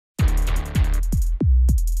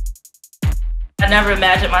never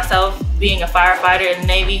imagined myself being a firefighter in the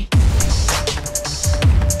Navy.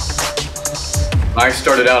 When I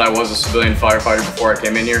started out, I was a civilian firefighter before I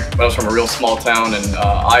came in here, but I was from a real small town in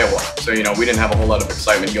Iowa, so we didn't have a whole lot of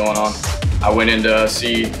excitement going on. I went in to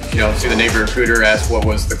see the Navy recruiter, asked what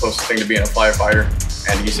was the closest thing to being a firefighter,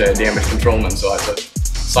 and he said damage controlman, so I said,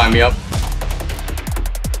 sign me up.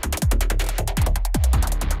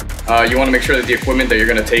 You want to make sure that the equipment that you're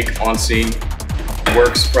going to take on scene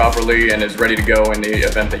works properly and is ready to go in the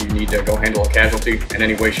event that you need to go handle a casualty in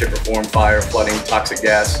any way, shape, or form: fire, flooding, toxic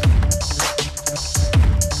gas.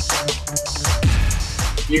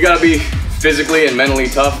 You gotta be physically and mentally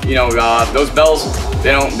tough. Those bells,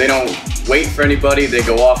 they don't wait for anybody. They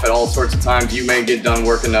go off at all sorts of times. You may get done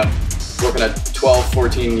working a 12,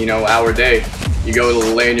 14, hour day. You go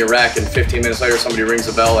to lay in your rack, and 15 minutes later, somebody rings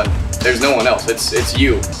the bell, and there's no one else. It's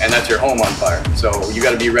you, and that's your home on fire. So you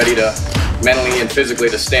gotta be ready to mentally and physically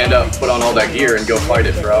to stand up, put on all that gear, and go fight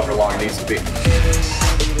it for however long it needs to be.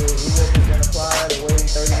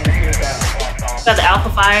 Got the alpha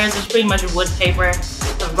fires, which is pretty much wood paper.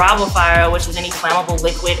 The Bravo fire, which is any flammable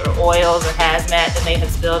liquid or oils or hazmat that may have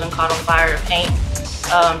spilled and caught on fire or paint.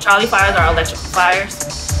 Charlie fires are electrical fires.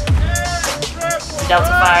 Delta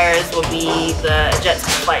fires will be the jet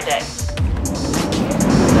ski flight deck.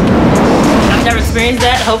 I've never experienced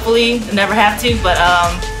that, hopefully never have to, but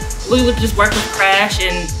we would just work with crash,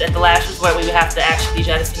 and at the last resort we would have to actually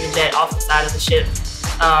jettison the jet off the side of the ship,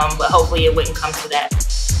 but hopefully it wouldn't come to that.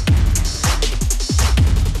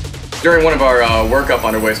 During one of our workup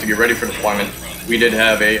underways to get ready for deployment, we did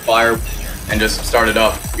have a fire and just started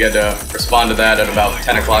up. We had to respond to that at about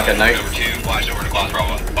 10 o'clock at night. Number 2, flash over to Class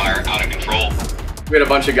Bravo, fire out of control. We had a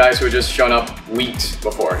bunch of guys who had just shown up weeks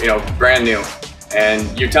before, brand new.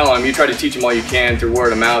 And you tell them, you try to teach them all you can through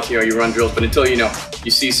word of mouth, you run drills, but until you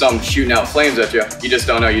see some shooting out flames at you, you just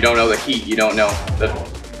don't know. You don't know the heat, you don't know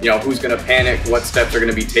who's gonna panic, what steps are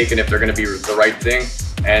gonna be taken, if they're gonna be the right thing.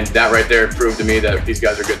 And that right there proved to me that these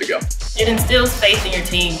guys are good to go. It instills faith in your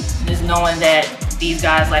team, just knowing that these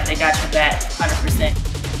guys, they got your back 100%.